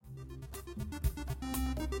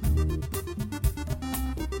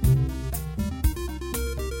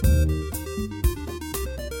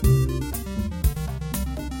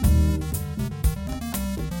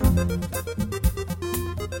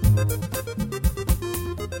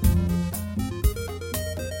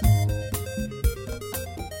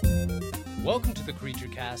Welcome to the Creature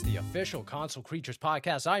Cast, the official Console Creatures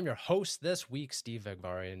podcast. I'm your host this week, Steve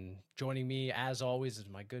Vigbar, and joining me, as always, is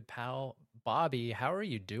my good pal, Bobby. How are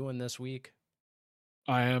you doing this week?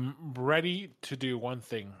 I am ready to do one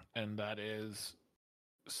thing, and that is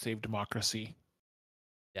save democracy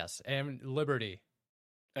Yes, and liberty.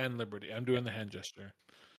 and liberty. I'm doing the hand gesture.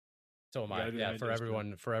 So am You I. gotta do the Yeah, hand for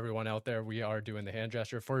gesture. everyone out there, we are doing the hand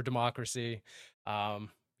gesture for democracy.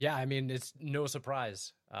 Yeah, I mean, it's no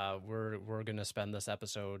surprise. We're gonna spend this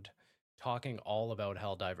episode talking all about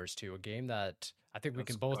Helldivers 2, a game that I think we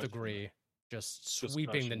can That's both crushing it. agree just Just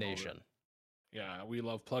sweeping the crushing over. nation. Yeah, we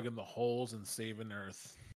love plugging the holes and saving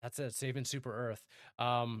Earth. That's it, saving Super Earth.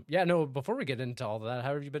 Yeah, no, before we get into all of that,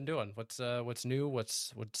 how have you been doing? What's new?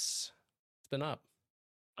 What's been up?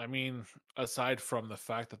 I mean, aside from the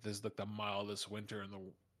fact that this is like the mildest winter in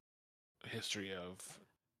the history of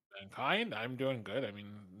mankind, I'm doing good. I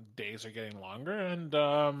mean, days are getting longer, and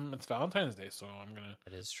it's Valentine's Day, so I'm gonna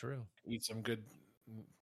That is true. eat some good.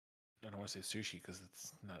 I don't want to say sushi because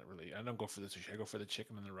it's not really. I don't go for the sushi. I go for the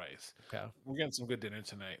chicken and the rice. Okay. We're getting some good dinner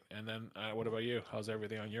tonight. And then, what about you? How's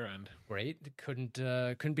everything on your end? Great. Couldn't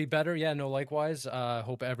be better. Yeah, no, likewise.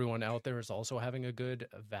 Hope everyone out there is also having a good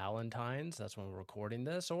Valentine's. That's when we're recording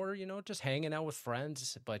this, or just hanging out with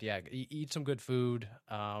friends. But yeah, eat some good food.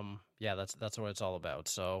 Yeah, that's what it's all about.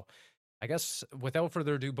 So I guess without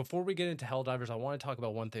further ado, before we get into Helldivers, I want to talk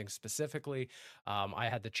about one thing specifically. I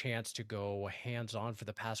had the chance to go hands-on for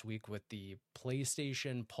the past week with the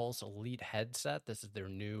PlayStation Pulse Elite headset. This is their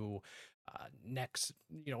new next,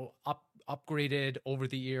 upgraded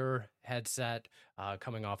over-the-ear headset,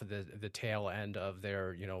 coming off of the tail end of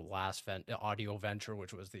their, last audio venture,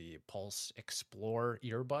 which was the Pulse Explorer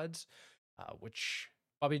earbuds. Which,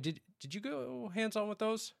 Bobby, did you go hands-on with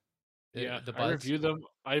those? Yeah, The I buds? review them.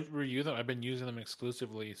 I've reviewed them. I've been using them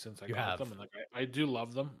exclusively since I You got have. them, and like I do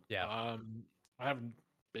love them. Yeah. I have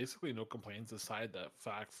basically no complaints aside that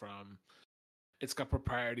fact from it's got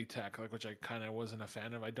proprietary tech, like which I kind of wasn't a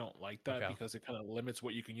fan of. I don't like that Okay. because it kind of limits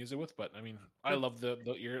what you can use it with. But I mean, I Sure. love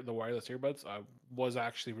the wireless earbuds. I was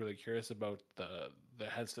actually really curious about the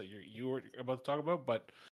headset you were about to talk about,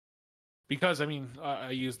 but because I mean, I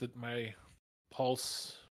used my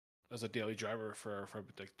Pulse as a daily driver for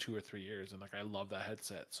like 2 or 3 years, and like I love that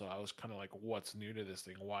headset. So I was kind of like, what's new to this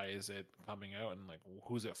thing? Why is it coming out? And like,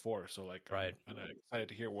 who's it for? So like, Right. I'm kind of excited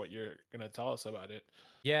to hear what you're gonna tell us about it.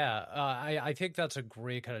 Yeah, I think that's a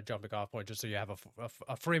great kind of jumping off point, just so you have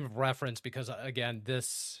a frame of reference, because again,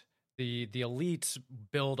 the elites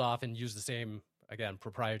build off and use the same, again,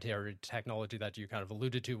 proprietary technology that you kind of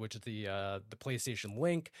alluded to, which is the PlayStation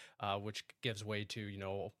Link, which gives way to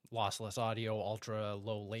lossless audio, ultra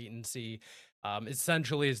low latency.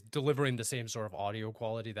 Essentially is delivering the same sort of audio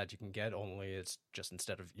quality that you can get, only it's just,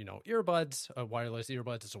 instead of earbuds, wireless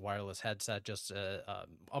earbuds, it's a wireless headset, just a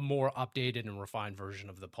more updated and refined version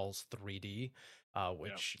of the Pulse 3D,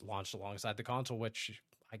 which launched alongside the console, which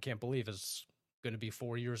I can't believe is going to be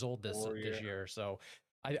 4 years old this year. So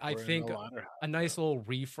I think a nice little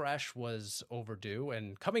refresh was overdue,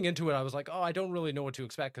 and coming into it, I was like, oh, I don't really know what to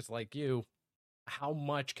expect, because like you, how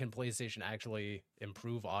much can PlayStation actually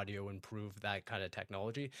improve audio, improve that kind of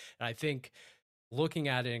technology? And I think looking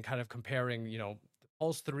at it and kind of comparing,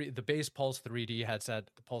 the base Pulse 3D headset,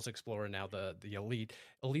 the Pulse Explorer, now the Elite.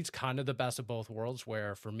 Elite's kind of the best of both worlds,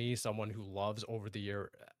 where for me, someone who loves over-the-ear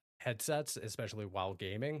headsets, especially while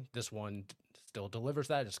gaming, this one still delivers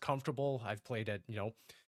that. It's comfortable. I've played it,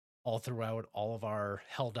 all throughout all of our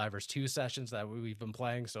Helldivers 2 sessions that we've been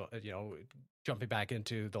playing. So, jumping back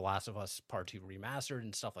into The Last of Us Part 2 Remastered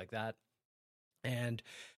and stuff like that. And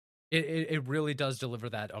it really does deliver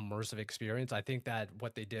that immersive experience. I think that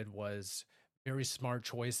what they did was very smart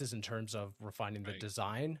choices in terms of refining the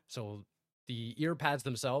design. So the ear pads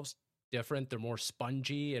themselves, different. They're more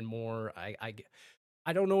spongy and more,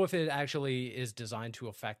 I don't know if it actually is designed to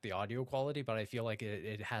affect the audio quality, but I feel like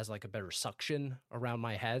it has like a better suction around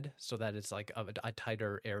my head, so that it's like a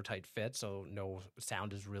tighter, airtight fit, so no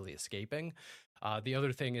sound is really escaping. The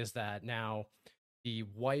other thing is that now the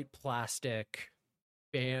white plastic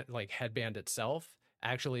band, like headband itself,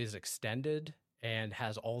 actually is extended and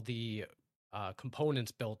has all the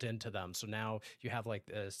components built into them. So now you have like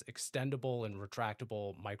this extendable and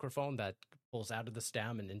retractable microphone that pulls out of the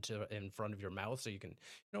stem and in front of your mouth, so you can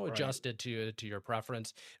adjust it to your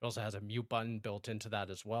preference. It also has a mute button built into that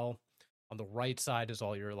as well. On the right side is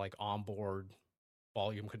all your like onboard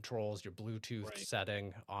volume controls, your Bluetooth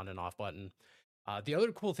setting, on and off button. The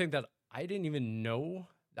other cool thing that I didn't even know,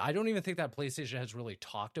 I don't even think that PlayStation has really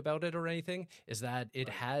talked about it or anything, is that it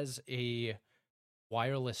has a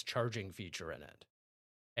wireless charging feature in it.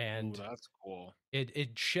 Ooh, and that's cool.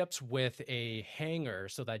 it ships with a hanger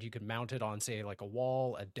so that you could mount it on, say, like a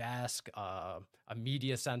wall, a desk, a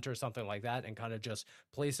media center, something like that, and kind of just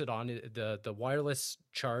place it on it. The wireless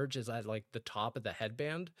charge is at like the top of the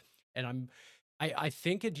headband, and I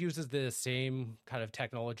think it uses the same kind of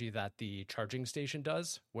technology that the charging station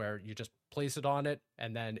does, where you just place it on it,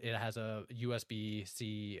 and then it has a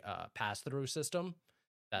USB-C pass through system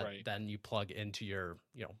that Right. then you plug into your,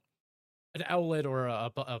 an outlet or a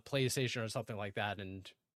PlayStation or something like that. And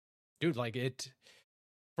dude, like it.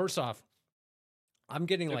 First off, I'm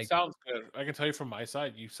getting It like sounds good. I can tell you from my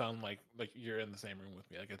side, you sound like you're in the same room with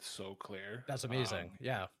me. Like it's so clear. that's amazing.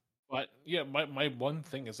 Yeah. But yeah, my one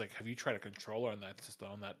thing is like, have you tried a controller on that system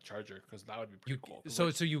on that charger? Because that would be You pretty cool. Because so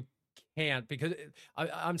like, so you can't because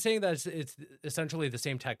I'm saying that it's essentially the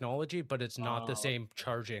same technology, but it's not the uh, same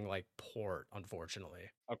charging like port, unfortunately.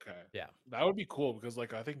 okay, Yeah. that would be cool because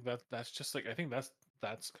like I think that's just like I think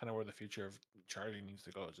that's kind of where the future of charging needs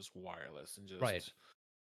to go. Is just wireless and Right. just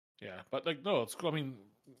yeah. But like no, it's cool. I mean,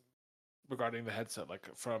 regarding the headset, like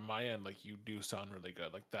from my end, like you do sound really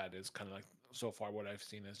good. Like that is kind of like so far what I've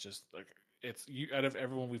seen is just like it's you out of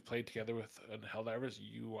everyone we've played together with in Helldivers,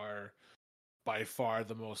 you are by far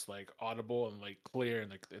the most like audible and like clear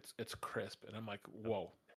and like it's crisp. And I'm like,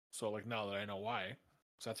 whoa. So like now that I know why.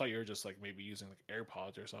 So I thought you were just like maybe using like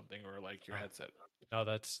AirPods or something or like your Oh. headset. No,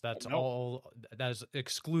 that's No. all. That has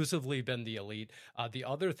exclusively been the Elite. The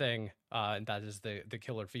other thing, and that is the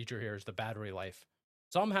killer feature here, is the battery life.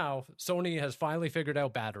 Somehow, Sony has finally figured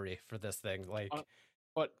out battery for this thing. Uh, Like,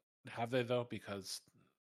 but have they though? Because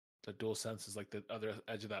the dual sense is like the other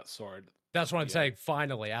edge of that sword. that's what I'm Yeah. saying.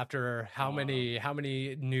 Finally, after how Uh,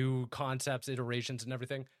 many new concepts, iterations, and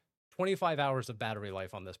everything, 25 hours of battery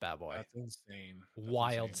life on this bad boy. that's insane. That's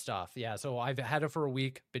Wild insane. stuff. Yeah. So I've had it for a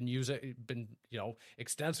week. Been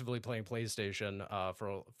extensively playing PlayStation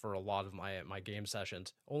for a lot of my game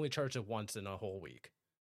sessions. Only charged it once in a whole week,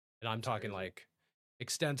 and I'm That's talking crazy. like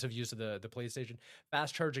extensive use of the PlayStation.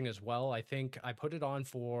 Fast charging as well. I think I put it on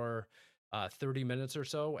for 30 minutes or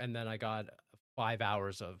so, and then I got 5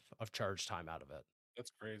 hours of charge time out of it. That's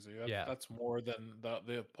crazy. That's Yeah. that's more than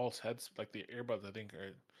the Pulse heads, like the earbuds. I think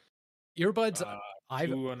are Earbuds. uh, I've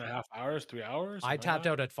 2.5 hours, 3 hours, I something like tapped that.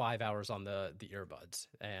 out at 5 hours on the earbuds,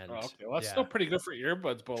 Oh, and okay, well, that's still yeah, pretty good for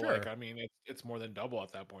earbuds, but like, sure, I mean, it's more than double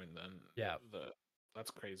at that point. Then yeah.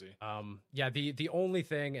 that's crazy. Yeah, the only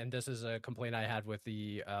thing, and this is a complaint I had with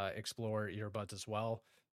the Explorer earbuds as well,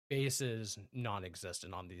 bass is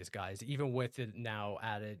non-existent on these guys. Even with the now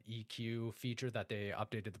added EQ feature that they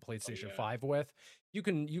updated the Oh PlayStation yeah, 5 with, you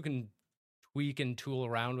can tweak and tool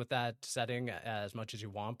around with that setting as much as you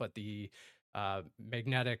want, but the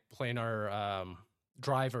magnetic planar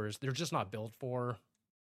drivers, they're just not built for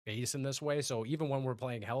bass in this way. So even when we're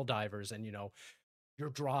playing Helldivers and you're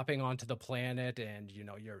dropping onto the planet and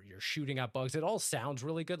you're shooting at bugs, it all sounds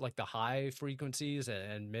really good. Like the high frequencies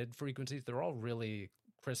and mid frequencies, they're all really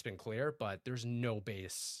crisp and clear, but there's no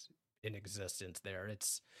bass in existence there.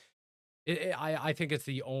 I think it's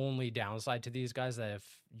the only downside to these guys, that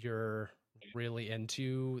if you're really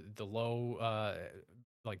into the low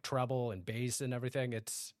like treble and bass and everything,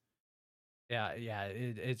 it's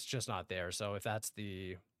just not there. So if that's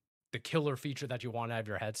the killer feature that you want to have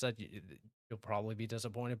your headset, you'll probably be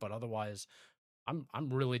disappointed. But otherwise, I'm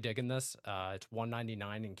really digging this. It's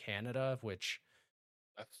 199 in Canada, which,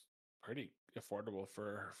 that's pretty affordable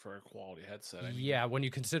for a quality headset. I mean, yeah, when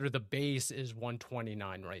you consider the base is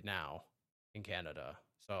 129 right now in Canada,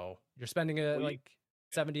 so you're spending well, like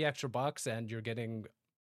yeah. 70 extra bucks, and you're getting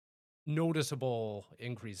noticeable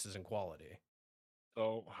increases in quality.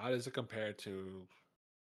 So how does it compare to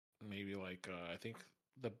maybe like I think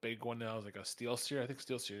the big one now is like a SteelSeries. I think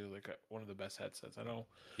SteelSeries is like one of the best headsets. I know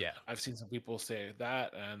Yeah. I've seen some people say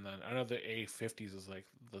that, and then I know the A50s is like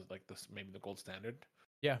this maybe the gold standard.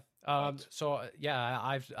 Yeah. But So yeah,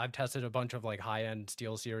 I've tested a bunch of like high end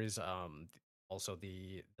Steel Series. Also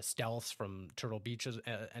the stealths from Turtle Beaches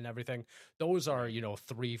and everything. Those are right,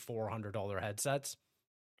 $300-400 headsets.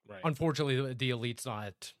 right, Unfortunately, the Elite's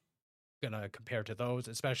not gonna compare to those,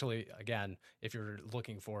 especially again if you're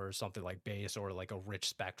looking for something like bass or like a rich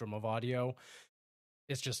spectrum of audio.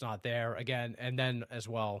 It's just not there again. And then as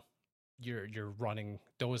well, you're running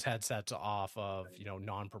those headsets off of right.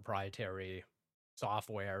 non-proprietary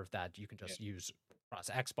software that you can Yeah, just use across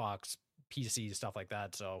Xbox, PC, stuff like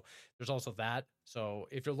that. So there's also that. So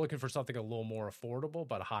if you're looking for something a little more affordable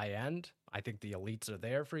but high end, I think the Elites are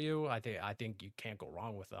there for you. I think you can't go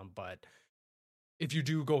wrong with them. But if you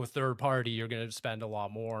do go third party, you're going to spend a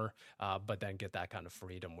lot more, but then get that kind of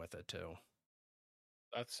freedom with it too.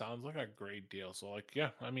 that sounds like a great deal. So like, yeah,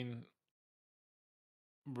 I mean,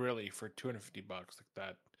 really for $250, like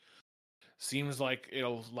that seems like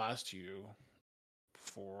it'll last you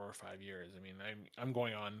 4 or 5 years. I mean, I'm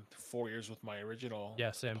going on 4 years with my original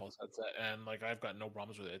Yeah, same. Pulse headset, and like I've got no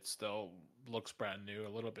problems with it. It still looks brand new, a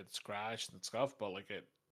little bit scratched and stuff, but like it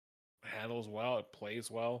handles well, it plays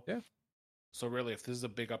well. Yeah, So really, if this is a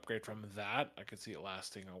big upgrade from that, I could see it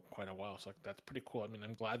lasting quite a while. So like, that's pretty cool. I mean,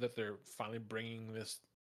 I'm glad that they're finally bringing this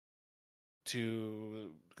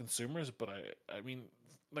to consumers. But I mean,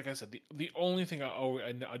 like I said, the only thing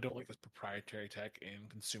I don't like is proprietary tech in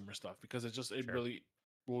consumer stuff, because it sure. really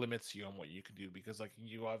limits you on what you can do, because like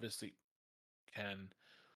you obviously can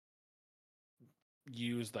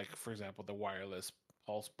use, like, for example, the wireless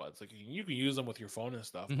pulse buds. Like you can use them with your phone and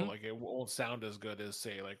stuff, but Hmm. like it won't sound as good as,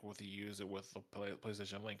 say, like with you use it with the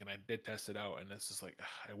PlayStation Link. And I did test it out, and it's just like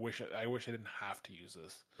I wish I didn't have to use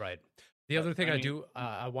this. Right. The But other thing I I mean, do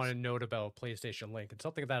I want to note about PlayStation Link, and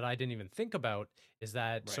something that I didn't even think about, is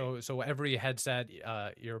that right, so every headset,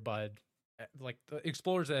 earbud, like the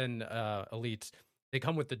Explorers and Elites, they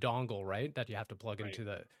come with the dongle, right? That you have to plug right. into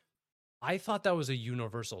the. I thought that was a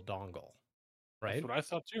universal dongle, That's right? what I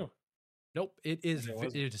thought too. Nope, And it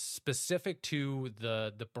wasn't. it is specific to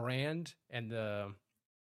the brand and the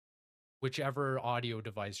whichever audio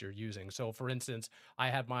device you're using. So, for instance, I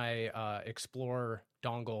had my Explorer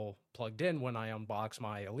dongle plugged in when I unboxed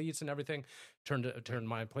my Elites and everything. Right. Turned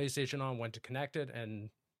my PlayStation on, went to connect it, and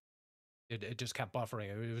it just kept buffering.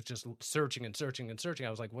 It was just searching and searching and searching. I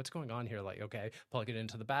was like, "What's going on here?" Like, okay, plug it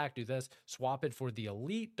into the back, do this, swap it for the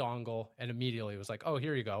Elite dongle, and immediately it was like, "Oh,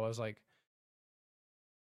 here you go." I was like,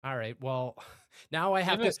 "All right, well, now I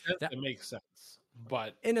have In a to." sense, it makes sense,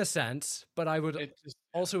 but In a sense, but I would it just,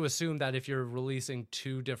 also assume that if you're releasing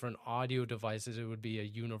two different audio devices, it would be a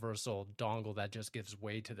universal dongle that just gives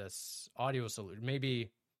way to this audio solution.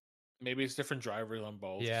 Maybe, maybe it's different drivers on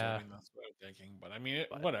both. So I yeah, mean, that's what I'm thinking. But I mean,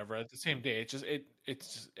 but whatever. At the same day, it's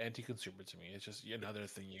just anti-consumer to me. It's just another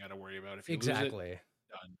thing you got to worry about. If you lose it, exactly.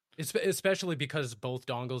 done. It's especially because both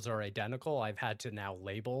dongles are identical. I've had to now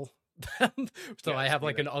label them. So I Yes, have yeah,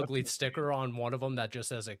 like an that's ugly insane. sticker on one of them that just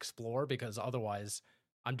says explore, because otherwise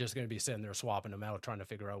I'm just going to be sitting there swapping them out trying to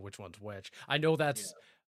figure out which one's which. I know Yeah, that's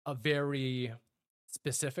a very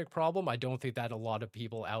specific problem. I don't think that a lot of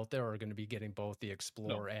people out there are going to be getting both the no,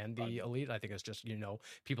 Explorer and God, the no. Elite. I think it's just,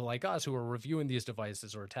 people like us who are reviewing these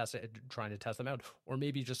devices or trying to test them out, or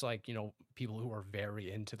maybe just like, people who are very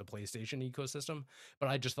into the PlayStation ecosystem. But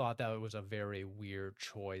I just thought that was a very weird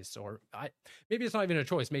choice, or maybe it's not even a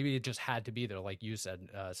choice. Maybe it just had to be there, like you said,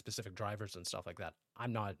 specific drivers and stuff like that.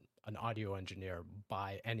 I'm not an audio engineer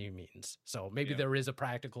by any means, so maybe Yeah. there is a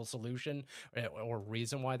practical solution or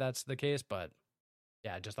reason why that's the case, but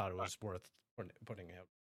yeah, I just thought it was worth putting out.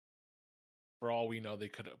 For all we know, they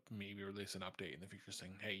could maybe release an update in the future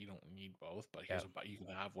saying, "Hey, you don't need both, but Yeah. here's you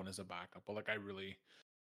can have one as a backup." But like,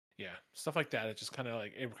 yeah, stuff like that. It just kind of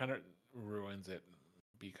like it kind of ruins it,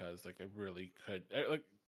 because like it really could. Like,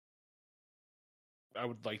 I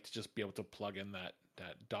would like to just be able to plug in that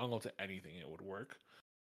dongle to anything; it would work.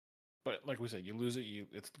 But like we said, you lose it,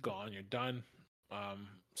 it's gone, you're done.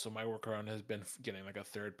 So my workaround has been getting like a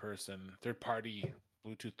third party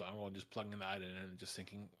Bluetooth dongle and just plugging that in and just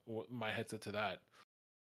syncing my headset to that.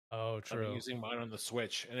 Oh, I've been true. using mine on the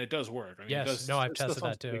Switch, and it does work. I mean, Yes. No, I've it still tested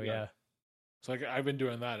sounds that pretty too. good. Yeah. So like I've been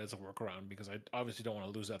doing that as a workaround, because I obviously don't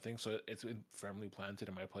want to lose that thing. So it's been firmly planted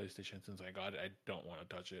in my PlayStation since I got it. I don't want to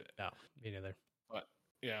touch it. No, me neither. But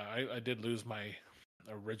yeah, I did lose my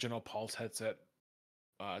original Pulse headset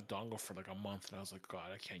dongle for like a month, and I was like,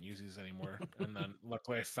 God, I can't use these anymore. And then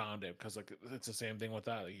luckily I found it, because like it's the same thing with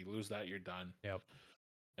that. Like, you lose that, you're done, Yep.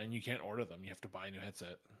 and you can't order them. You have to buy a new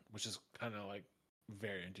headset, which is kind of like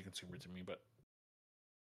very anti-consumer to me. But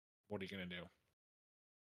what are you gonna do?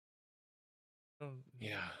 Um,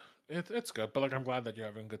 Yeah, it's good, but like I'm glad that you're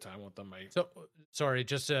having a good time with them. So, sorry,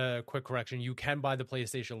 just a quick correction. You can buy the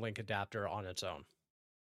PlayStation Link adapter on its own.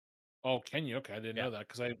 Oh, can you? Okay, I didn't Yeah. know that,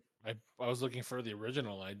 because I was looking for the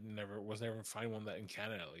original. I never find one that in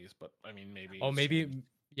Canada at least. But I mean, maybe Oh, it's changed. maybe.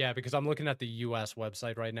 Yeah, because I'm looking at the US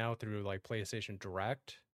website right now through like PlayStation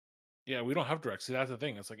Direct. Yeah, we don't have direct. See, that's the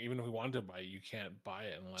thing. It's like even if we wanted to buy it, you can't buy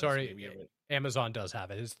it unless Sorry, maybe you have it. Amazon does have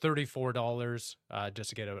it. It's $34 just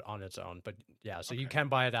to get it on its own. But yeah, so you Okay, can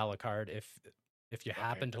buy it a la carte if you okay,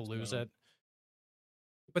 happen to good to lose know. it.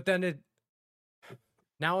 But then it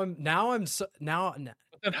now I'm so,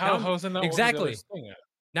 But then now how's it not work with the other exactly. thing?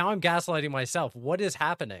 Now I'm gaslighting myself. What is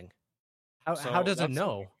happening? How So does it that's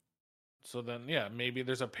know? so then yeah, maybe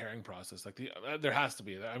there's a pairing process. Like there has to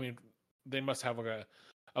be. I mean, they must have like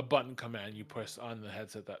a button command you push on the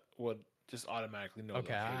headset that would just automatically know Okay,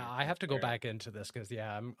 that hey, I it's have to go there. back into this because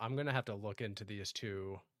yeah, I'm gonna have to look into these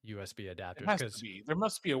two USB It adapters has to because be. There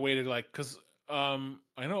must be a way to like because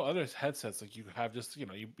I know other headsets like you have just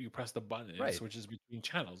you press the button and it right, switches between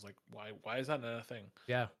channels. Like why is that not a thing?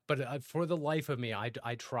 yeah. But for the life of me,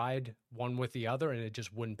 I tried one with the other and it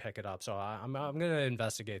just wouldn't pick it up. So I'm gonna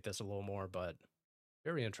investigate this a little more. But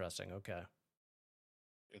very interesting. Okay,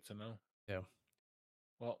 Good to know. yeah.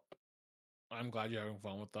 Well, I'm glad you're having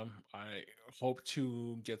fun with them. I hope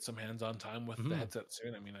to get some hands-on time with the Hmm. headset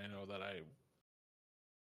soon. I mean, I know that I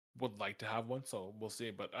would like to have one, so we'll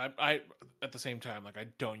see. But I at the same time, like I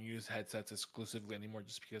don't use headsets exclusively anymore,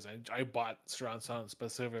 just because I bought surround sound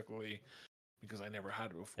specifically because I never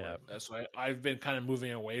had it Yeah, before. So I've been kind of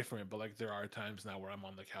moving away from it. But like there are times now where I'm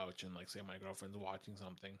on the couch and like say my girlfriend's watching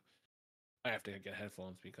something, I have to get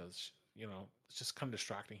headphones because it's just kind of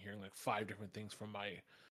distracting hearing like five different things from my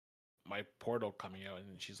portal coming out,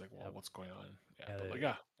 and she's like, "Well, yeah. what's going on?" Yeah, Yeah, but like,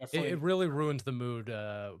 yeah, it definitely. really ruined the mood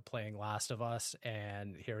playing Last of Us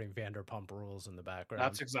and hearing Vanderpump Rules in the background.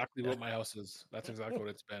 That's exactly Yeah. what my house is. That's exactly what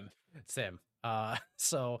it's been. Same.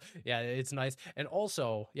 So yeah, it's nice. And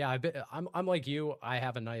also, yeah, I'm like you. I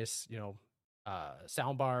have a nice,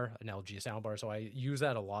 sound bar, an LG sound bar, so I use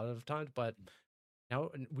that a lot of times. But now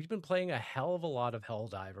we've been playing a hell of a lot of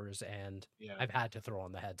Helldivers, and Yeah, I've had to throw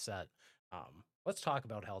on the headset. Let's talk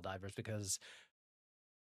about Helldivers because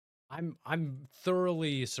I'm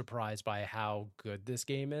thoroughly surprised by how good this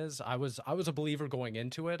game is. I was a believer going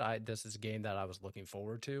into it. This is a game that I was looking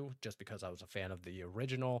forward to just because I was a fan of the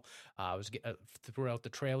original. Throughout the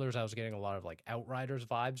trailers, I was getting a lot of like Outriders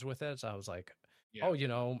vibes with it. So I was like, yeah,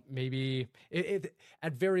 oh, maybe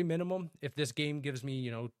at very minimum, if this game gives me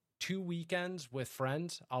 2 weekends with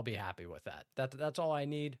friends, I'll be happy with that. That's all I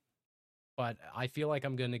need. But I feel like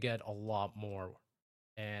I'm going to get a lot more,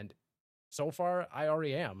 and so far I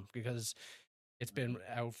already am because it's been mhm,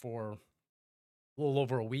 out for a little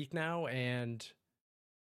over a week now, and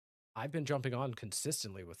I've been jumping on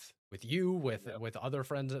consistently with you, yeah, with other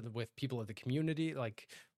friends, with people of the community, like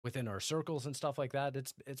within our circles and stuff like that.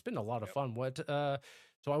 It's been a lot of yeah, fun.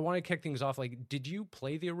 So I want to kick things off. Like, did you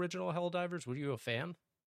play the original Helldivers? Were you a fan?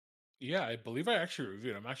 yeah. I believe I actually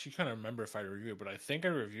reviewed. I'm actually trying to remember if I reviewed, but I think I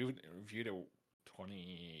reviewed it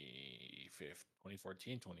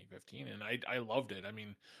 2014, 2015, and I loved it. I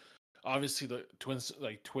mean, obviously the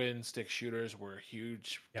twin stick shooters were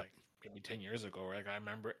huge, Yep. like maybe 10 years ago. Like I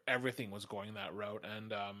remember everything was going that route,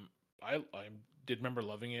 and I did remember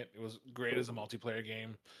loving it. It was great as a multiplayer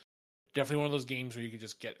game. Definitely one of those games where you could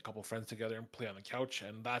just get a couple friends together and play on the couch,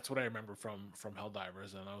 and that's what I remember from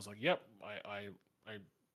Helldivers. And I was like, "Yep, I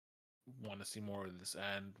want to see more of this."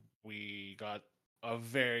 And we got a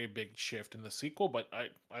very big shift in the sequel, but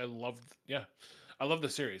I loved, yeah, I love the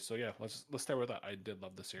series. So yeah, let's start with that. I did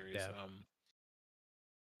love the series. Yeah.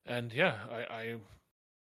 And yeah,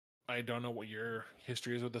 I don't know what your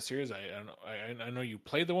history is with the series. I don't know. I know you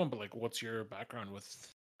played the one, but like, what's your background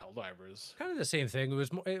with Helldivers? Kind of the same thing. It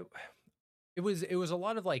was more. It was a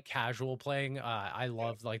lot of like casual playing. I Yeah,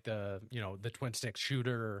 loved like the twin stick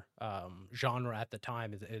shooter genre at the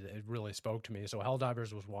time. It really spoke to me. So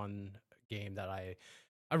Helldivers was one game that I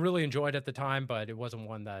really enjoyed at the time, but it wasn't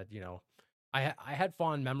one that I had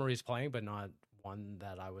fond memories playing, but not one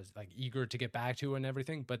that I was like eager to get back to and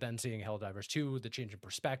everything. But then seeing Helldivers 2, the change in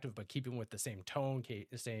perspective, but keeping with the same tone,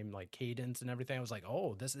 the same like cadence and everything, I was like,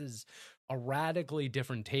 oh, this is a radically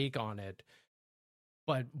different take on it,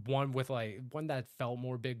 but one that felt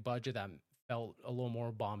more big budget, that felt a little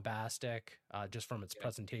more bombastic, just from its yeah,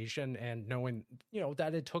 presentation, and knowing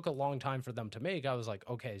that it took a long time for them to make. I was like,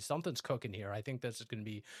 okay, something's cooking here. I think this is going to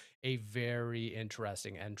be a very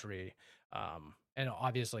interesting entry. And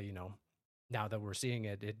obviously, now that we're seeing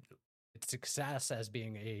its success as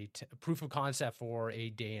being proof of concept for a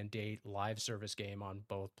day and date live service game on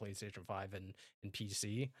both PlayStation 5 and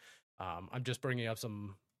PC. I'm just bringing up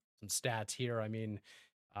some stats here. I mean,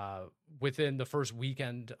 uh, within the first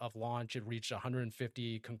weekend of launch, it reached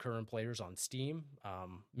 150 concurrent players on Steam,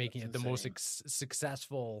 making that's it the most insane.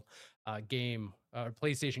 successful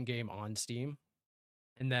PlayStation game on Steam.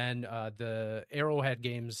 And then the Arrowhead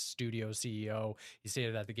Games Studio CEO, he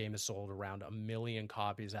stated that the game has sold around 1 million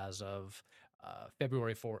copies as of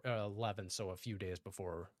February 11th, so a few days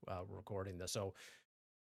before we're recording this. So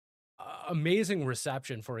amazing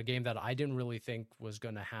reception for a game that I didn't really think was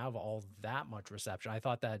going to have all that much reception. I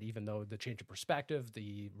thought that even though the change of perspective,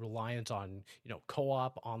 the reliance on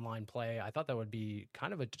co-op online play, I thought that would be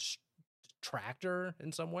kind of a detractor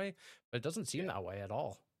in some way, but it doesn't seem Yeah, that way at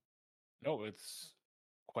all. no, it's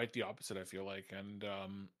quite the opposite. I feel like, and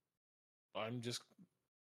I'm just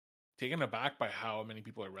taken aback by how many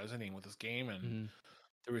people are resonating with this game and Mhm.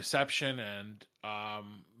 the reception. And I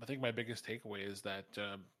think my biggest takeaway is that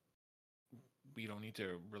we don't need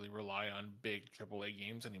to really rely on big AAA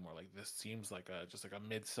games anymore. Like this seems like a just like a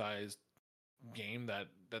mid-sized game that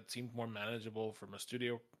seemed more manageable from a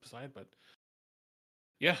studio side. But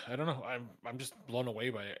yeah, I don't know. I'm just blown away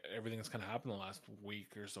by everything that's kind of happened the last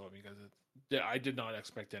week or so because I did not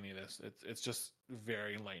expect any of this. It's just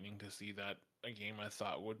very enlightening to see that a game I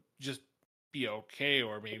thought would just be okay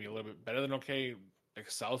or maybe a little bit better than okay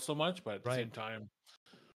excel so much, but at the Right. same time,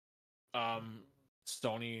 um,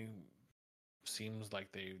 Sony seems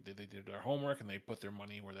like they did their homework and they put their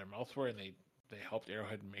money where their mouths were and they helped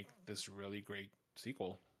Arrowhead make this really great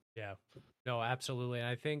sequel. Yeah. No, absolutely. And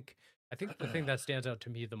I think the thing that stands out to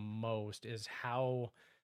me the most is how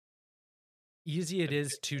easy it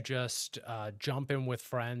is to just jump in with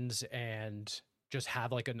friends and just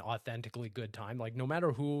have like an authentically good time. Like no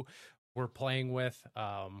matter who we're playing with,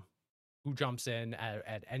 who jumps in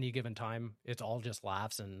at any given time, it's all just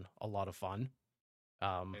laughs and a lot of fun.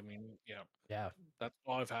 Um, I mean, yeah, yeah, that's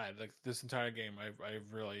all I've had. Like this entire game,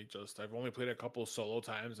 I've really just I've only played a couple solo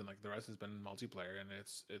times, and like the rest has been multiplayer, and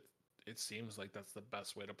it seems like that's the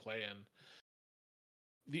best way to play. And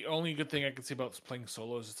the only good thing I can see about playing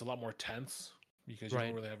solo is it's a lot more tense because you don't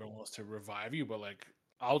right. really have anyone else to revive you. But like,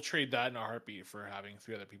 I'll trade that in a heartbeat for having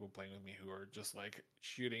three other people playing with me who are just like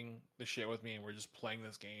shooting the shit with me, and we're just playing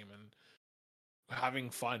this game and having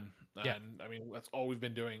fun. Yeah, And I mean, that's all we've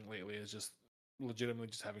been doing lately is just legitimately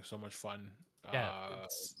just having so much fun. yeah. Uh,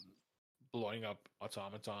 It's Blowing up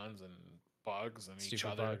automatons and bugs and each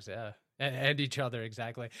stupid other. bugs, yeah, and each other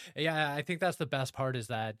exactly. Yeah, I think that's the best part is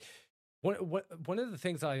that one of the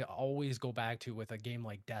things I always go back to with a game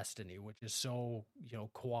like Destiny, which is so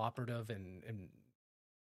cooperative and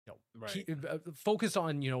Right. focused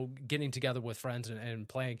on getting together with friends and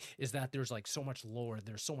playing, is that there's like so much lore,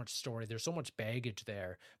 there's so much story, there's so much baggage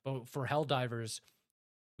there. But for Helldivers,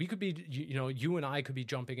 we could be you and I could be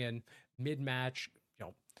jumping in mid match,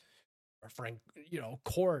 our friend,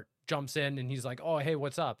 Court jumps in and he's like, "Oh, hey,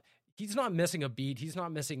 what's up?" He's not missing a beat. He's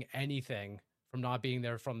not missing anything from not being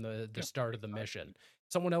there from the Yeah. start of the Exactly. mission.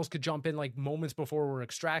 Someone else could jump in like moments before we're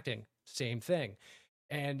extracting. Same thing.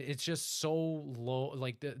 And it's just so low.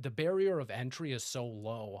 Like the barrier of entry is so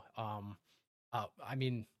low. I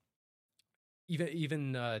mean,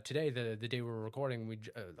 even today, the day we were recording,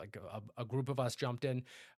 like a group of us jumped in.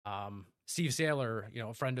 Steve Saylor,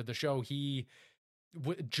 a friend of the show, he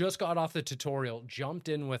just got off the tutorial, jumped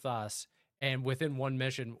in with us, and within one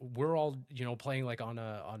mission, we're all playing like on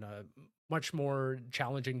a much more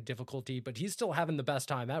challenging difficulty, but he's still having the best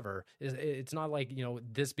time ever. It's not like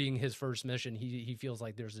this being his first mission, he feels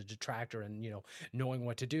like there's a detractor and knowing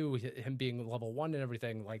what to do, him being level 1 and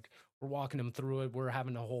everything. Like we're walking him through it, we're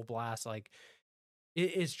having a whole blast. Like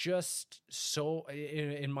it's just so,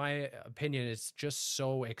 in my opinion, it's just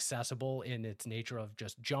so accessible in its nature of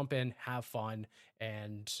just jump in, have fun,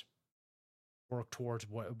 and work towards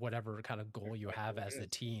whatever kind of goal you Exactly have what as it the is.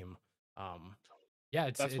 team. Yeah,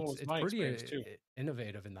 it's That's what it's was it's my pretty experience too.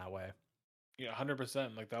 innovative in that way. Yeah,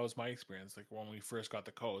 100%. Like that was my experience. Like when we first got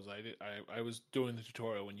the codes, I was doing the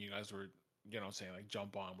tutorial when you guys were, saying like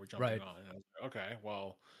jump on, we're jumping Right. on, and I was like, okay,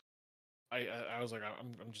 well, I was like,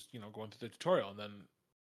 I'm just going through the tutorial, and then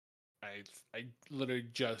I literally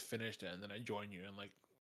just finished it, and then I joined you, and like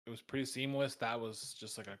it was pretty seamless. That was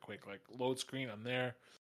just like a quick like load screen. I'm there.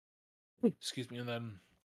 Excuse me, and then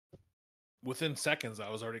within seconds I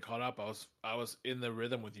was already caught up. I was in the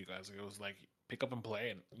rhythm with you guys. Like, it was like pick up and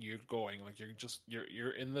play, and you're going like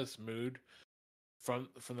you're in this mood from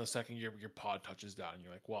the second your pod touches down.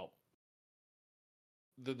 You're like, well,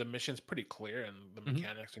 the mission's pretty clear and the Hmm.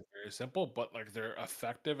 mechanics are very simple, but like they're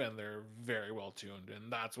effective and they're very well tuned,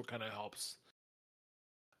 and that's what kind of helps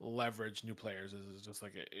leverage new players. Is just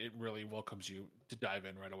like it really welcomes you to dive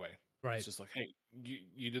in right away. It's Right. just like, hey,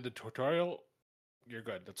 you did the tutorial, you're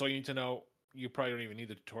good. That's all you need to know. You probably don't even need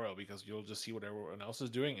the tutorial because you'll just see what everyone else is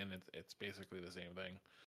doing, and it's basically the same thing.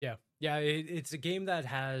 Yeah. Yeah. It's a game that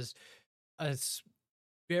has a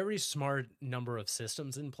very smart number of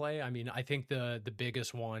systems in play. I mean, I think the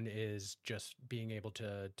biggest one is just being able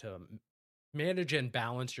to manage and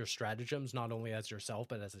balance your stratagems, not only as yourself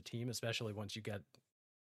but as a team, especially once you get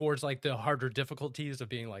towards like the harder difficulties of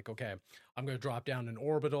being like, okay, I'm going to drop down an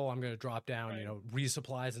orbital, I'm going to drop down Right.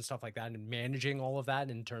 resupplies and stuff like that, and managing all of that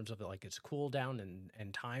in terms of like its cooldown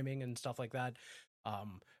and timing and stuff like that.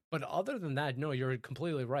 um but other than that, no, you're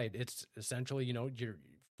completely right. It's essentially, you're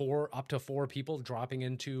up to four people dropping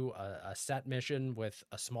into a set mission with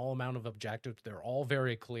a small amount of objectives. They're all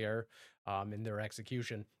very clear in their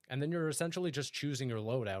execution, and then you're essentially just choosing your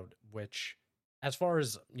loadout, which, as far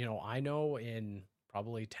as I know, in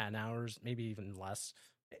probably 10 hours, maybe even less.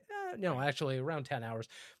 No, Right. actually, around 10 hours.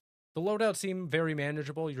 The loadouts seem very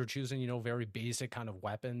manageable. You're choosing, very basic kind of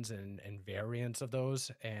weapons and variants of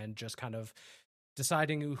those, and just kind of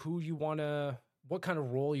deciding who you want to, what kind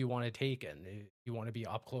of role you want to take in. You want to be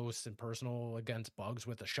up close and personal against bugs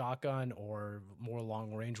with a shotgun, or more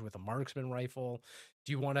long range with a marksman rifle?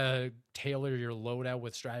 Do you want to tailor your loadout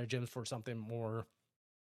with stratagems for something more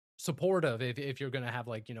supportive, if you're going to have,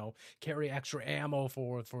 like, carry extra ammo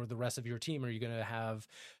for the rest of your team? Are you going to have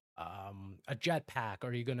a jetpack?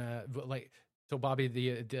 Are you going to, like, so Bobby,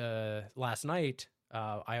 the last night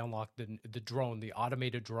I unlocked the drone, the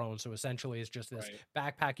automated drone. So essentially it's just this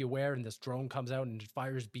Right. backpack you wear, and this drone comes out and it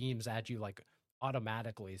fires beams at you, like,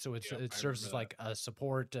 automatically. So Yep. it I serves remember as that. like a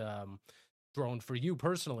support drone for you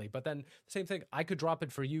personally. But then same thing, I could drop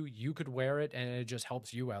it for you, you could wear it, and it just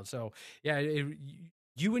helps you out. So yeah,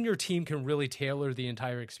 you and your team can really tailor the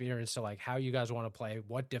entire experience to, like, how you guys want to play,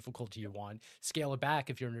 what difficulty you Yep. want. Scale it back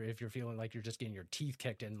if you're feeling like you're just getting your teeth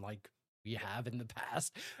kicked in, like we Yep. have in the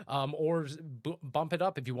past, or bump it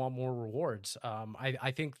up if you want more rewards.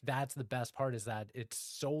 I think that's the best part, is that it's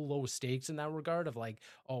so low stakes in that regard, of like,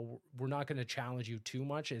 oh, we're not going to challenge you too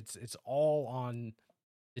much. It's all on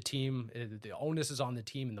the team. The onus is on the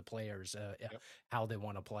team and the players, Yep. how they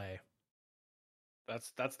want to play.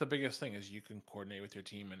 That's the biggest thing is you can coordinate with your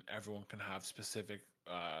team and everyone can have specific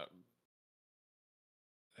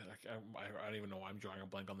like I don't even know why I'm drawing a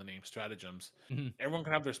blank on the name stratagems. Mhm. Everyone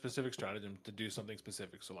can have their specific stratagem to do something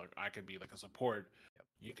specific. So like I could be like a support,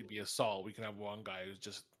 you could be assault. We can have one guy who's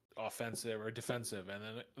just offensive or defensive, and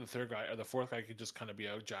then the third guy or the fourth guy could just kind of be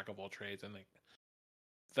a jack of all trades, and like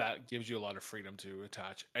that gives you a lot of freedom to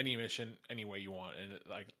attach any mission any way you want. And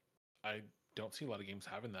like I don't see a lot of games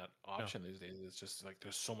having that No. option these days. It's just like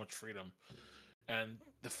there's so much freedom, and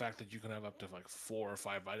the fact that you can have up to like 4 or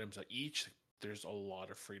 5 items at each, there's a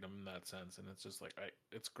lot of freedom in that sense, and it's just like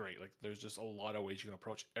it's great. Like there's just a lot of ways you can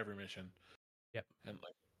approach every mission, Yep. and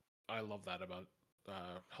like I love that about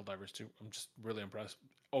Helldivers too. I'm just really impressed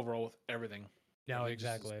overall with everything. No, Like it just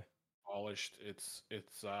is exactly. polished.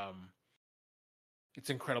 It's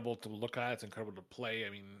incredible to look at. It's incredible to play. I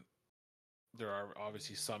mean, there are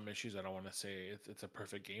obviously some issues. I don't want to say it's a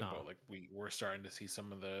perfect game, but No. like we're starting to see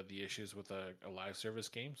some of the issues with a live service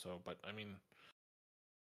game. So, but I mean,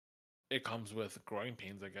 it comes with growing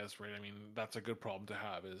pains, I guess, right? I mean, that's a good problem to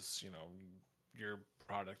have. Is your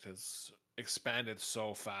product has expanded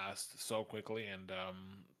so fast, so quickly, and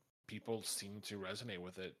people seem to resonate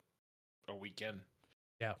with it a weekend.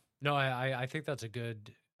 Yeah. No, I think that's a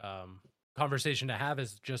good conversation to have,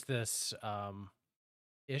 is just this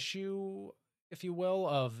issue, if you will,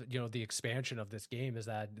 of, the expansion of this game, is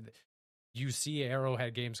that you see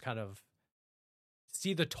Arrowhead Games kind of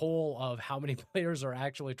see the toll of how many players are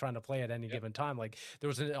actually trying to play at any Yep. given time. Like, there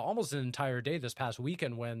was almost an entire day this past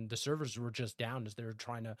weekend when the servers were just down, as they're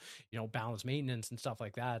trying to, balance maintenance and stuff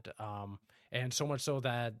like that. And so much so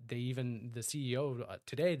that the CEO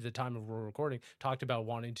today, at the time of we're recording, talked about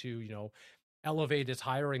wanting to, elevate its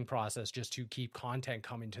hiring process just to keep content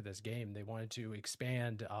coming to this game. They wanted to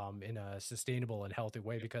expand in a sustainable and healthy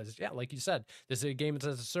way, Yep. because, yeah, like you said, this is a game as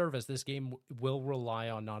a service. This game will rely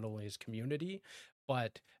on not only its community,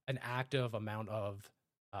 but an active amount of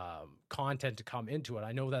content to come into it.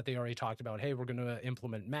 I know that they already talked about, hey, we're going to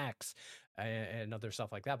implement mechs and other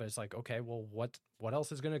stuff like that, but it's like, okay, well, what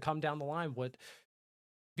else is going to come down the line? What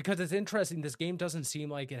Because it's interesting, this game doesn't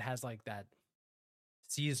seem like it has, like, that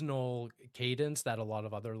seasonal cadence that a lot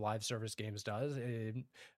of other live service games does. It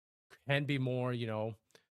can be more, a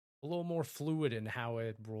little more fluid in how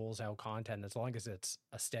it rolls out content, as long as it's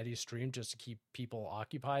a steady stream just to keep people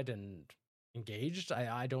occupied and engaged.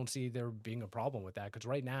 I don't see there being a problem with that, because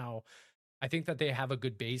right now I think that they have a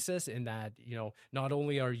good basis in that, not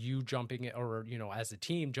only are you jumping in, or, as a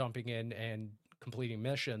team jumping in and completing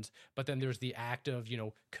missions, but then there's the active,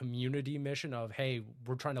 community mission of, hey,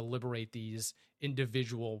 we're trying to liberate these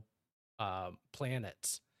individual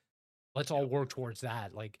planets. Let's all Yep. work towards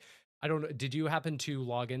that. Like, I don't know. Did you happen to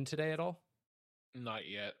log in today at all? Not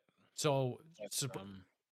yet, So, but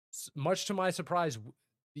much to my surprise,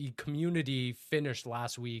 the community finished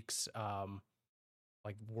last week's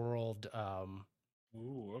like world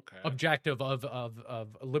ooh, okay, objective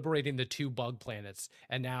of liberating the two bug planets.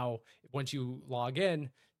 And now, once you log in,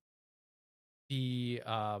 the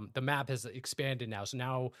map has expanded now. So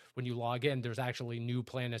now when you log in, there's actually new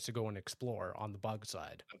planets to go and explore on the bug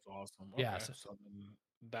side. that's awesome. Okay, Yes. so then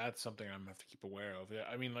that's something I'm gonna have to keep aware of. Yeah,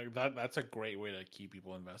 I mean, like that's a great way to keep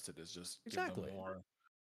people invested is just give them Exactly. more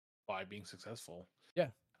by being successful. Yeah.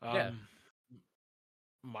 Yeah. Um,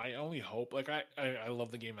 my only hope, like I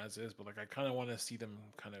love the game as is, but like I kind of want to see them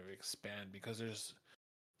kind of expand because there's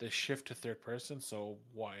the shift to third person. So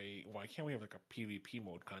why can't we have like a PvP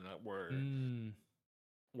mode kind of Mm,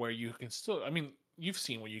 where you can still, I mean, you've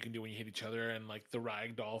seen what you can do when you hit each other, and like the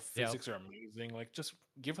ragdoll yeah. physics are amazing. Like just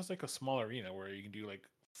give us like a small arena where you can do like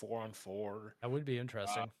 4-on-4, That would be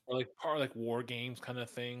interesting. or like part like war games kind of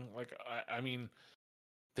thing. Like I mean,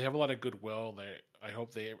 they have a lot of goodwill. I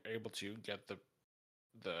hope they are able to get the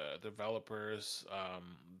developers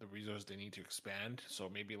the resources they need to expand. So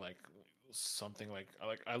maybe like something like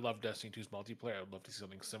I love Destiny 2's multiplayer. I'd love to see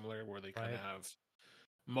something similar where they kind of Right. have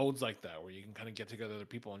modes like that where you can kind of get together other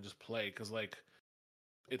people and just play. Because like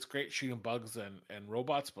it's great shooting bugs and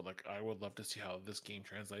robots, but like I would love to see how this game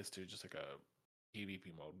translates to just like a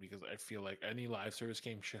PvP mode because I feel like any live service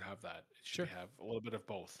game should have that. It should Sure. have a little bit of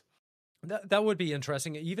both. That would be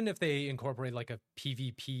interesting, even if they incorporate like a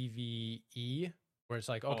PvPvE, where it's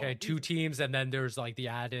like, Oh, okay, two amazing. teams, and then there's like the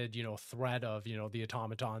added, threat of, the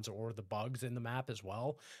automatons or the bugs in the map as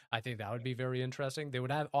well. I think that would be very interesting. They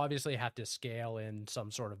would obviously have to scale in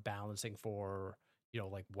some sort of balancing for,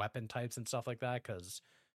 like weapon types and stuff like that, because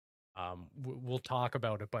we'll talk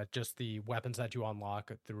about it, but just the weapons that you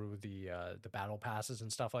unlock through the battle passes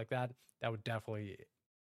and stuff like that, that would definitely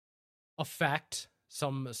affect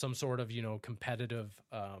some sort of competitive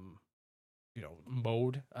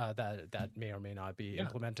mode that may or may not be Yeah,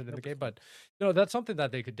 implemented in the game. 100%. But that's something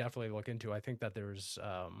that they could definitely look into. I think that there's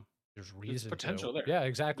There's reason to. potential there. Yeah, There's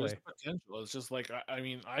exactly. potential. It's just like I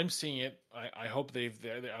mean, I'm seeing it. I hope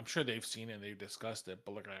I'm sure they've seen it and they've discussed it.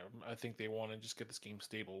 But like I think they want to just get this game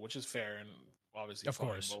stable, which is fair and obviously Of fine.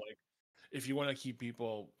 But course. like if you want to keep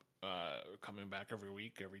people coming back every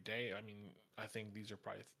week, every day, I mean, I think these are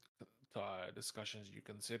probably discussions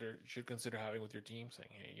should consider having with your team, saying,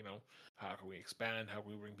 hey, how can we expand? How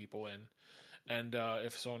can we bring people in? And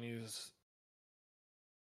if Sony's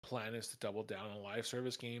plan is to double down on live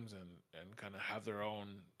service games and kind of have their own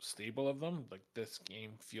stable of them, like this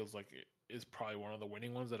game feels like it is probably one of the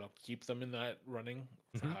winning ones that'll keep them in that running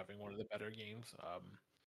for Hmm. having one of the better games.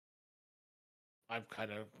 I've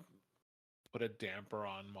kind of put a damper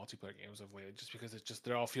on multiplayer games of late just because it's just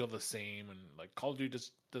they all feel the same, and like Call of Duty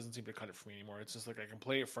just doesn't seem to cut it for me anymore. It's just like I can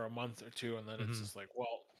play it for a month or two and then it's Hmm. just like,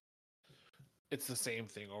 well, it's the same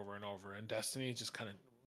thing over and over. And Destiny just kind of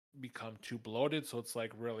become too bloated, so it's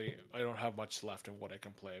like really I don't have much left of what I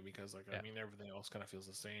can play because like I Yeah. mean everything else kind of feels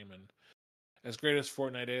the same. And as great as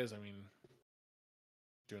Fortnite is, I mean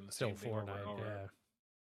doing the Still same thing over and Fortnite. over.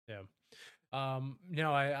 Yeah. Yeah.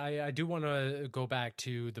 No, I do want to go back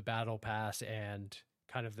to the battle pass and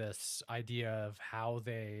kind of this idea of how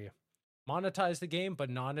they monetize the game, but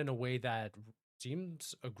not in a way that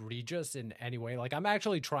seems egregious in any way. Like I'm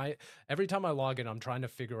actually trying every time I log in, I'm trying to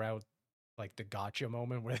figure out like the gotcha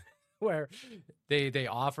moment where where they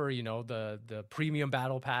offer, the premium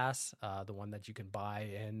battle pass, the one that you can buy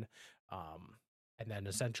in. Um and then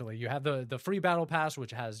essentially you have the free battle pass,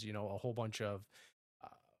 which has, a whole bunch of uh,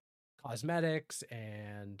 cosmetics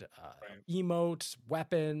and Right, emotes,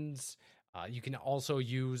 weapons. You can also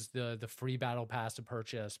use the free battle pass to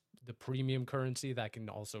purchase the premium currency that can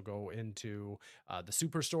also go into the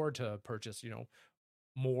superstore to purchase,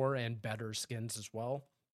 more and better skins as well.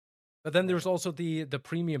 But then there's right. also the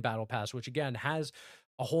premium battle pass, which again has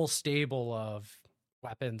a whole stable of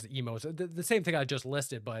weapons, emotes, the same thing I just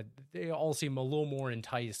listed, but they all seem a little more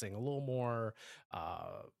enticing, a little more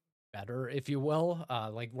uh, better, if you will.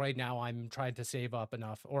 Like right now, I'm trying to save up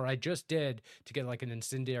enough, or I just did, to get like an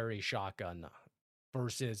incendiary shotgun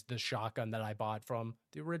versus the shotgun that I bought from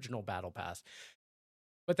the original battle pass.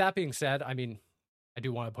 But that being said, I mean, I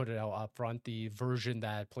do want to put it out up front. The version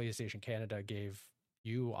that PlayStation Canada gave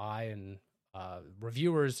you, I, and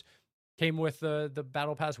reviewers came with the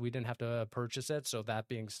battle pass. We didn't have to purchase it. So that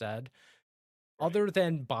being said, Right. other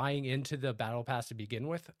than buying into the battle pass to begin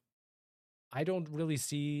with, I don't really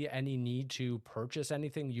see any need to purchase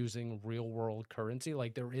anything using real world currency.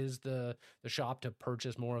 Like there is the shop to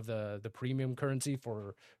purchase more of the premium currency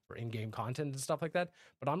for in-game content and stuff like that.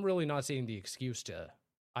 But I'm really not seeing the excuse to.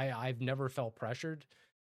 I've never felt pressured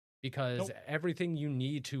because Nope. everything you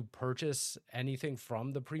need to purchase anything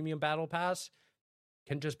from the premium battle pass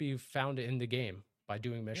can just be found in the game by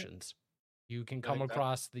doing Yeah. missions. You can I come think that.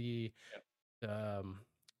 across um,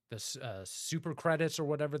 super credits or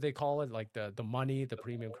whatever they call it, like the money, the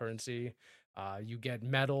premium currency. You get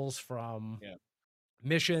medals from Yeah.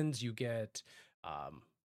 missions. You get um,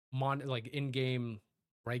 like in game.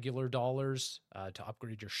 regular dollars to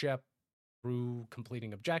upgrade your ship through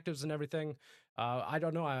completing objectives and everything. I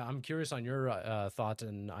don't know. I'm curious on your thoughts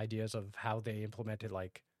and ideas of how they implemented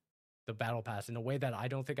like the battle pass in a way that I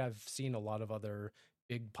don't think I've seen a lot of other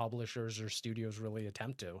big publishers or studios really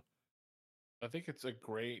attempt to. I think it's a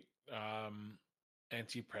great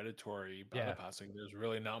anti-predatory battle Yeah, passing. There's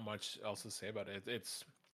really not much else to say about it.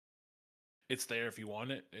 It's there if you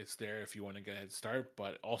want it. It's there if you want to get a head start.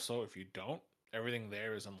 But also, if you don't, everything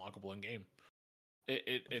there is unlockable in game.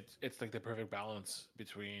 It's like the perfect balance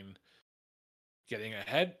between getting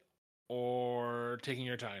ahead or taking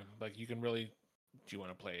your time. Like you can really, do you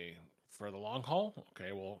want to play for the long haul?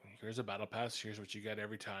 Okay, well here's a battle pass. Here's what you get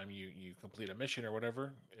every time you complete a mission or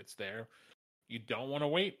whatever. It's there. You don't want to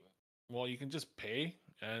wait. Well, you can just pay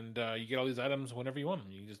and you get all these items whenever you want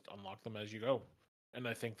them. You just unlock them as you go. And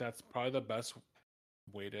I think that's probably the best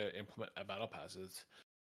way to implement a battle pass is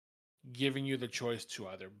giving you the choice to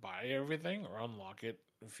either buy everything or unlock it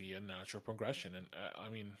via natural progression. And I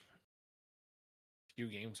mean, few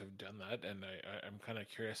games have done that, and I'm kind of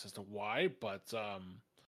curious as to why. But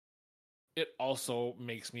it also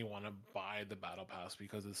makes me want to buy the battle pass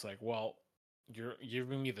because it's like, well, you're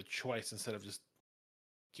giving me the choice instead of just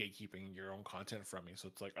gatekeeping your own content from me. So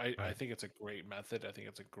it's like I right. think it's a great method. I think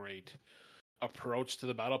it's a great approach to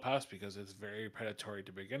the battle pass because it's very predatory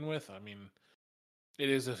to begin with. I mean, it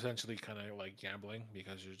is essentially kind of like gambling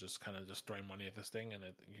because you're just kind of just throwing money at this thing and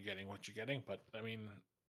you're getting what you're getting. But I mean,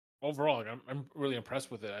 overall, like, I'm really impressed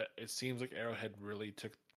with it. It seems like Arrowhead really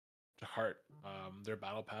took to heart their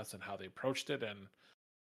battle pass and how they approached it and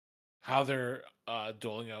how they're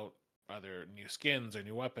doling out either new skins or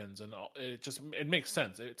new weapons and all. It makes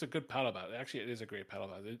sense. It's a good paddle pass. Actually, it is a great paddle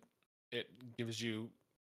pass. It gives you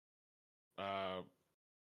uh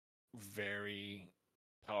very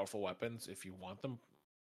powerful weapons if you want them.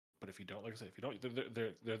 But if you don't, like I said, if you don't,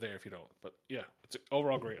 they're there if you don't. But yeah, it's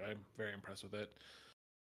overall great. I'm very impressed with it.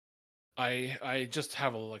 I just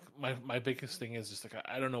have a like my biggest thing is just like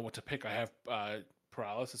I don't know what to pick. I have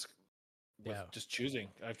paralysis with Yeah, just choosing.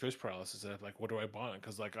 I have choice paralysis. And I'm like, what do I want?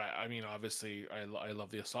 Because like I mean, obviously I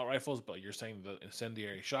love the assault rifles, but you're saying the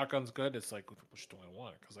incendiary shotgun's good. It's like which do I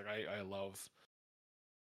want? Because like I love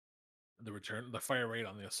the fire rate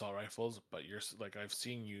on the assault rifles, but like I've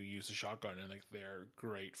seen you use a shotgun and like they're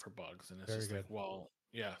great for bugs, and it's very just like good. well.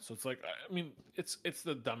 Yeah, so it's like I mean it's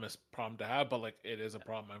the dumbest problem to have, but like it is a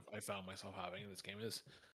problem I found myself having in this game is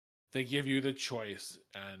they give you the choice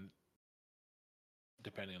and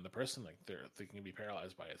depending on the person like they can be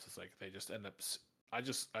paralyzed by it, so it's like they just end up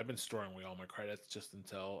I've been storing away all my credits just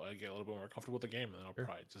until I get a little bit more comfortable with the game and then I'll Sure,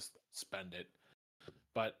 probably just spend it.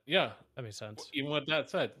 But yeah, that makes sense. even with that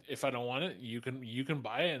said, if I don't want it, you can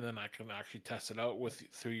buy it and then I can actually test it out with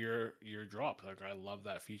through your drop. Like I love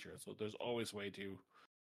that feature, so there's always way to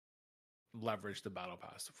leverage the battle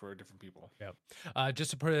pass for different people. Yeah.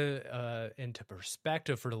 Just to put it into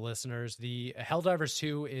perspective for the listeners, the Helldivers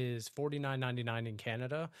 2 is $49.99 in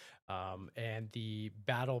Canada. And the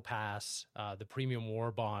Battle Pass, the Premium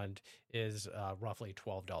War Bond, is roughly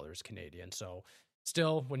 $12 Canadian. So,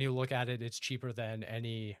 still, when you look at it, it's cheaper than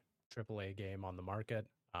any AAA game on the market.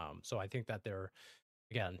 So, I think that they're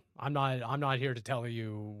again, I'm not here to tell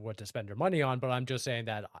you what to spend your money on, but I'm just saying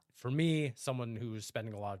that for me, someone who's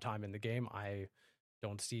spending a lot of time in the game, I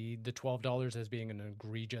don't see the $12 as being an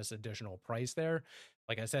egregious additional price there.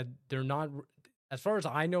 Like I said, they're not as far as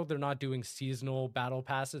I know, they're not doing seasonal battle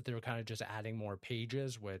passes. They're kind of just adding more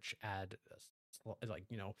pages, which add like,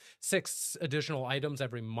 6 additional items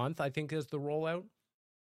every month, I think is the rollout.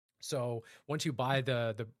 So once you buy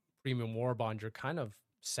the premium war bond, you're kind of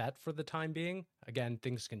set for the time being. Again,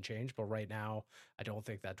 things can change, but right now, I don't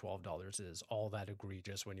think that $12 is all that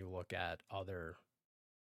egregious when you look at other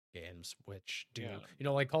games, which Yeah,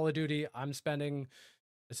 do, like Call of Duty, I'm spending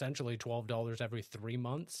essentially $12 every 3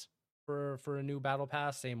 months for a new battle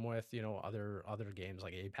pass. Same with, other games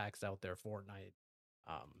like Apex out there, Fortnite.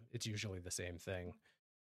 It's usually the same thing.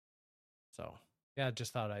 So yeah,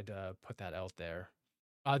 just thought I'd put that out there.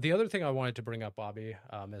 The other thing I wanted to bring up, Bobby,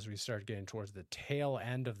 as we start getting towards the tail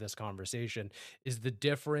end of this conversation, is the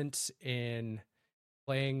difference in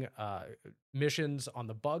playing missions on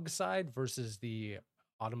the bug side versus the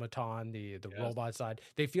automaton, the yes, robot side.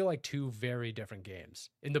 They feel like two very different games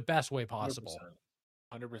in the best way hundred possible. percent.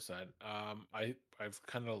 100%. I've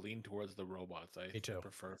kind of leaned towards the robots. Me I too.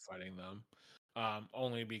 prefer fighting them.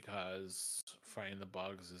 Only because fighting the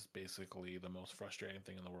bugs is basically the most frustrating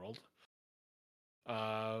thing in the world.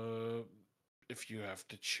 Uh, if you have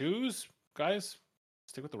to choose, guys,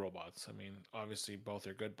 stick with the robots. I mean, obviously both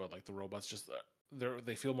are good, but like the robots just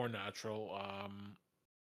they feel more natural.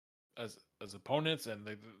 as opponents, and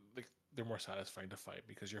they're more satisfying to fight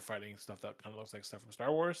because you're fighting stuff that kind of looks like stuff from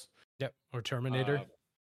Star Wars, Yep. Or uh, Terminator.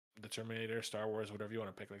 the Terminator, Star Wars, whatever you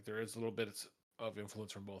want to pick. Like there is a little bit of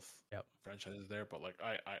influence from both Yep. franchises there, but like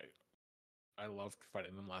I loved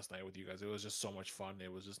fighting them last night with you guys. It was just so much fun.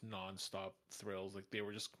 It was just nonstop thrills. Like they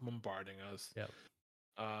were just bombarding us. Yep.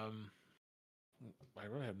 Um, I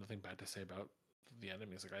really have nothing bad to say about the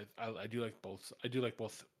enemies. Like I do like both. I do like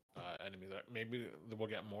both enemies. Maybe we'll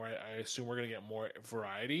get more. I assume we're gonna get more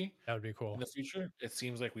variety That would be in cool. the future. It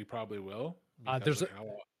seems like we probably will because There's of a,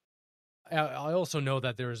 how. I also know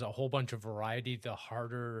that there's a whole bunch of variety. The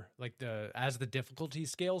harder, like as the difficulty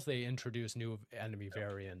scales, they introduce new enemy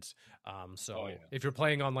variants. Oh So yeah, if you're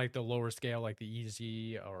playing on like the lower scale, like the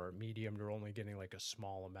easy or medium, you're only getting like a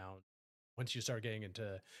small amount. Once you start getting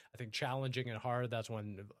into, I think, challenging and hard, that's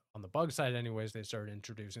when on the bug side, anyways, they start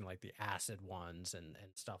introducing like the acid ones and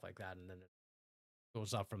stuff like that, and then it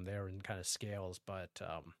goes up from there and kind of scales. But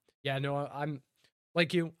yeah, no, I'm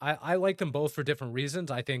like you. I like them both for different reasons.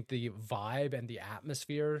 I think the vibe and the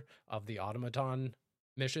atmosphere of the automaton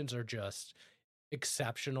missions are just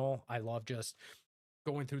exceptional. I love just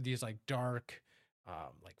going through these like dark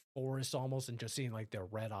like forests almost and just seeing like their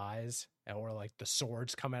red eyes or like the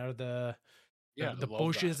swords come out of yeah. I the love that.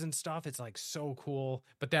 bushes and stuff. It's like so cool.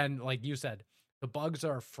 But then, like you said, the bugs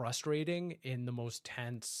are frustrating in the most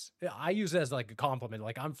tense. I use it as like a compliment.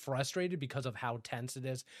 Like I'm frustrated because of how tense it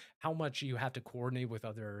is, how much you have to coordinate with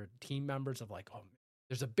other team members of like, oh,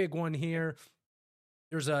 there's a big one here.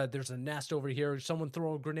 There's a nest over here. Someone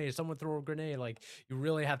throw a grenade. Someone throw a grenade. Like you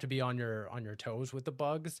really have to be on your toes with the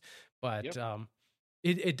bugs. But Yep.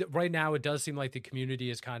 it right now it does seem like the community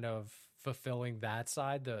is kind of fulfilling that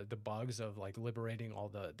side, the bugs of like liberating all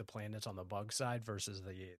the planets on the bug side versus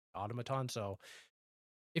the automaton. So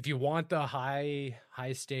if you want the high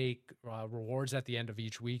stake rewards at the end of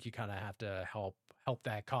each week, you kind of have to help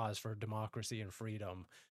that cause for democracy and freedom.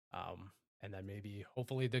 And then maybe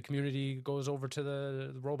hopefully the community goes over to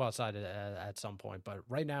the robot side at some point. But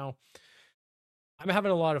right now, I'm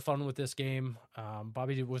having a lot of fun with this game.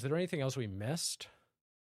 Bobby, was there anything else we missed?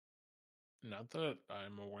 Not that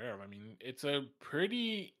I'm aware of. I mean, it's a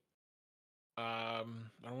pretty I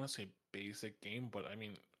don't want to say basic game, but I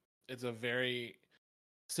mean, it's a very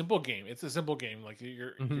simple game. It's a simple game. Like Hmm.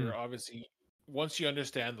 you're obviously once you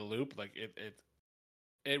understand the loop, like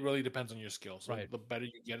it really depends on your skill. So Right. the better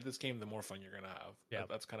you get at this game, the more fun you're gonna have. Yeah.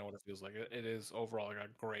 That's kind of what it feels like. It is overall like a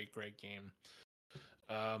great game.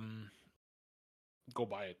 Um, go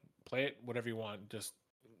buy it, play it, whatever you want. Just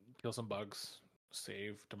kill some bugs,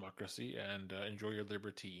 save democracy, and enjoy your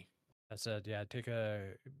liberty. That's it. Yeah, take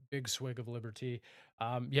a big swig of liberty.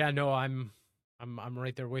 Yeah, no, I'm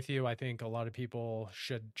right there with you. I think a lot of people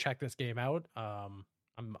should check this game out. I'm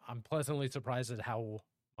pleasantly surprised at how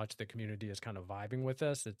much the community is kind of vibing with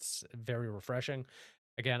this. It's very refreshing.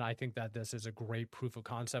 Again, I think that this is a great proof of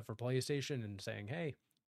concept for PlayStation and saying, hey,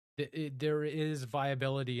 there is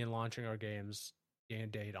viability in launching our games day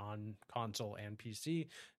and date on console and PC,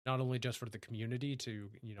 not only just for the community to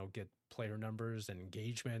get player numbers and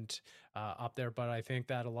engagement up there, but I think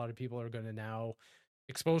that a lot of people are going to now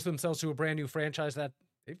expose themselves to a brand new franchise that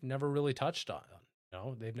they've never really touched on.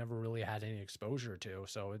 They've never really had any exposure to.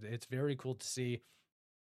 So it's very cool to see.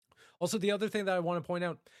 Also, the other thing that I want to point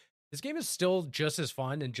out, this game is still just as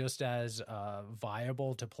fun and just as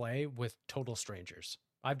viable to play with total strangers.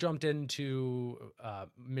 I've jumped into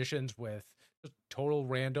missions with just total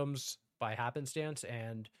randoms by happenstance,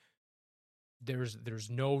 and there's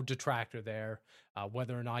no detractor there.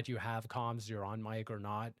 Whether or not you have comms, you're on mic or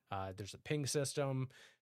not. There's a ping system.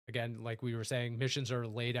 Again, like we were saying, missions are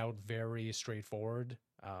laid out very straightforward.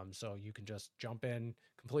 So you can just jump in,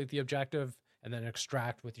 complete the objective, and then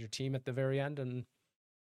extract with your team at the very end. And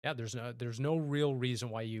yeah, there's no real reason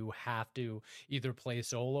why you have to either play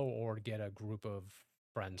solo or get a group of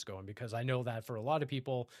friends going, because I know that for a lot of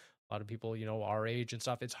people, our age and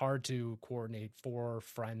stuff, it's hard to coordinate four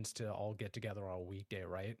friends to all get together on a weekday,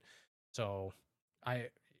 right? So I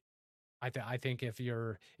I think if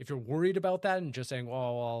you're worried about that and just saying,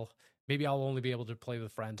 well, maybe I'll only be able to play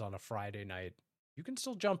with friends on a Friday night, you can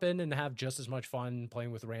still jump in and have just as much fun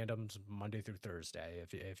playing with randoms Monday through Thursday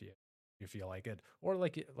if you feel like it. Or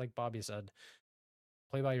like Bobby said,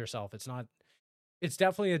 play by yourself. It's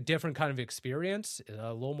definitely a different kind of experience,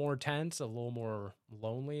 a little more tense, a little more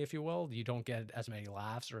lonely, if you will. You don't get as many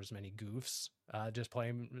laughs or as many goofs just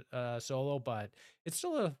playing solo, but it's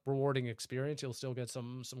still a rewarding experience. You'll still get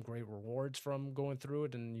some great rewards from going through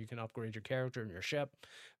it, and you can upgrade your character and your ship.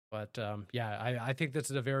 But yeah, I think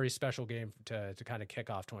this is a very special game to kind of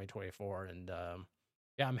kick off 2024, and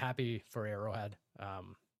yeah, I'm happy for Arrowhead.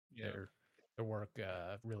 Yeah, their work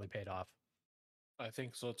really paid off. I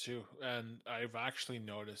think so too. And I've actually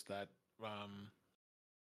noticed that um,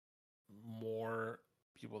 more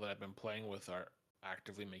people that I've been playing with are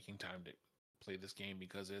actively making time to play this game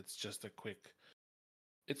because it's a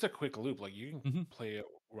quick loop. Like you can Mm-hmm. play a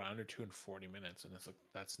round or two in 40 minutes, and it's like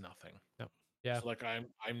that's nothing. No. Yeah. So like I'm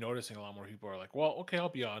noticing a lot more people are like, well, okay, I'll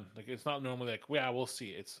be on. Like it's not normally like, yeah, we'll see.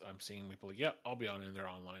 It's I'm seeing people like, yeah, I'll be on, and they're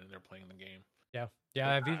online and they're playing the game. Yeah.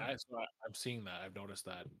 Yeah. So, I'm seeing that. I've noticed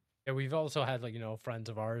that. Yeah, we've also had like, friends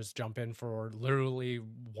of ours jump in for literally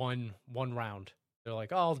one round. They're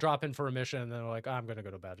like, "Oh, I'll drop in for a mission," and then they're like, "Oh, I'm gonna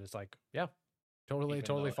go to bed." It's like, yeah, Even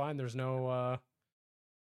totally though fine. There's no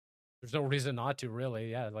reason not to,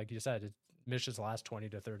 really. Yeah, like you said, missions last 20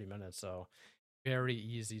 to 30 minutes, so very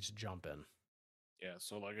easy to jump in. yeah,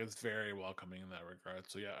 so like it's very welcoming in that regard.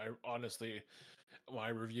 So yeah, I honestly my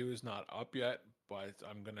review is not up yet, but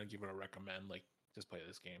I'm gonna give it a recommend. Like just play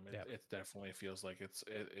this game. Yeah. It definitely feels like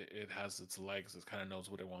it has its legs. It kind of knows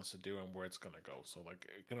what it wants to do and where it's gonna go. So like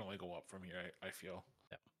it can only go up from here. I feel.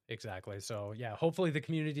 Yeah, exactly. So yeah, hopefully the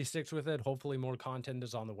community sticks with it. Hopefully more content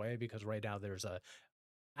is on the way because right now there's a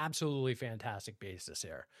absolutely fantastic basis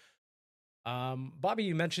here. Bobby,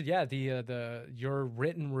 you mentioned, yeah, the your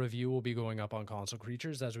written review will be going up on Console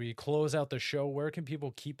Creatures as we close out the show. Where can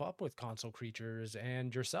people keep up with Console Creatures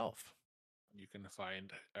and yourself? You can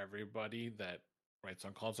find everybody that writes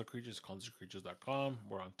on Console Creatures, consolecreatures.com.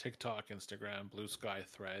 We're on TikTok, Instagram, Blue Sky,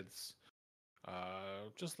 Threads.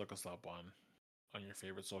 Just look us up on your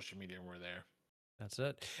favorite social media, and we're there. That's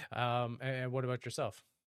it. And what about yourself?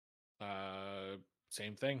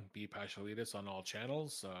 Same thing. Be Pashulitis on all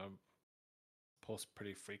channels. Post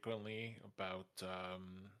pretty frequently about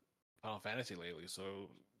Final Fantasy lately, so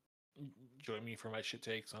join me for my shit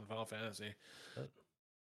takes on Final Fantasy.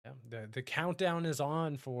 Yeah, the countdown is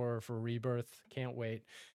on for Rebirth. Can't wait.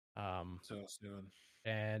 Um, So soon.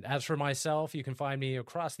 and as for myself, you can find me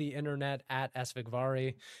across the internet at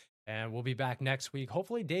Svigvari. And we'll be back next week.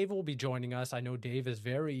 Hopefully, Dave will be joining us. I know Dave is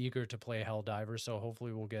very eager to play Helldivers, so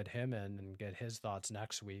hopefully, we'll get him in and get his thoughts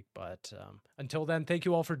next week. But until then, thank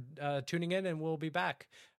you all for tuning in, and we'll be back.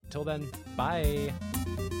 Until then, bye.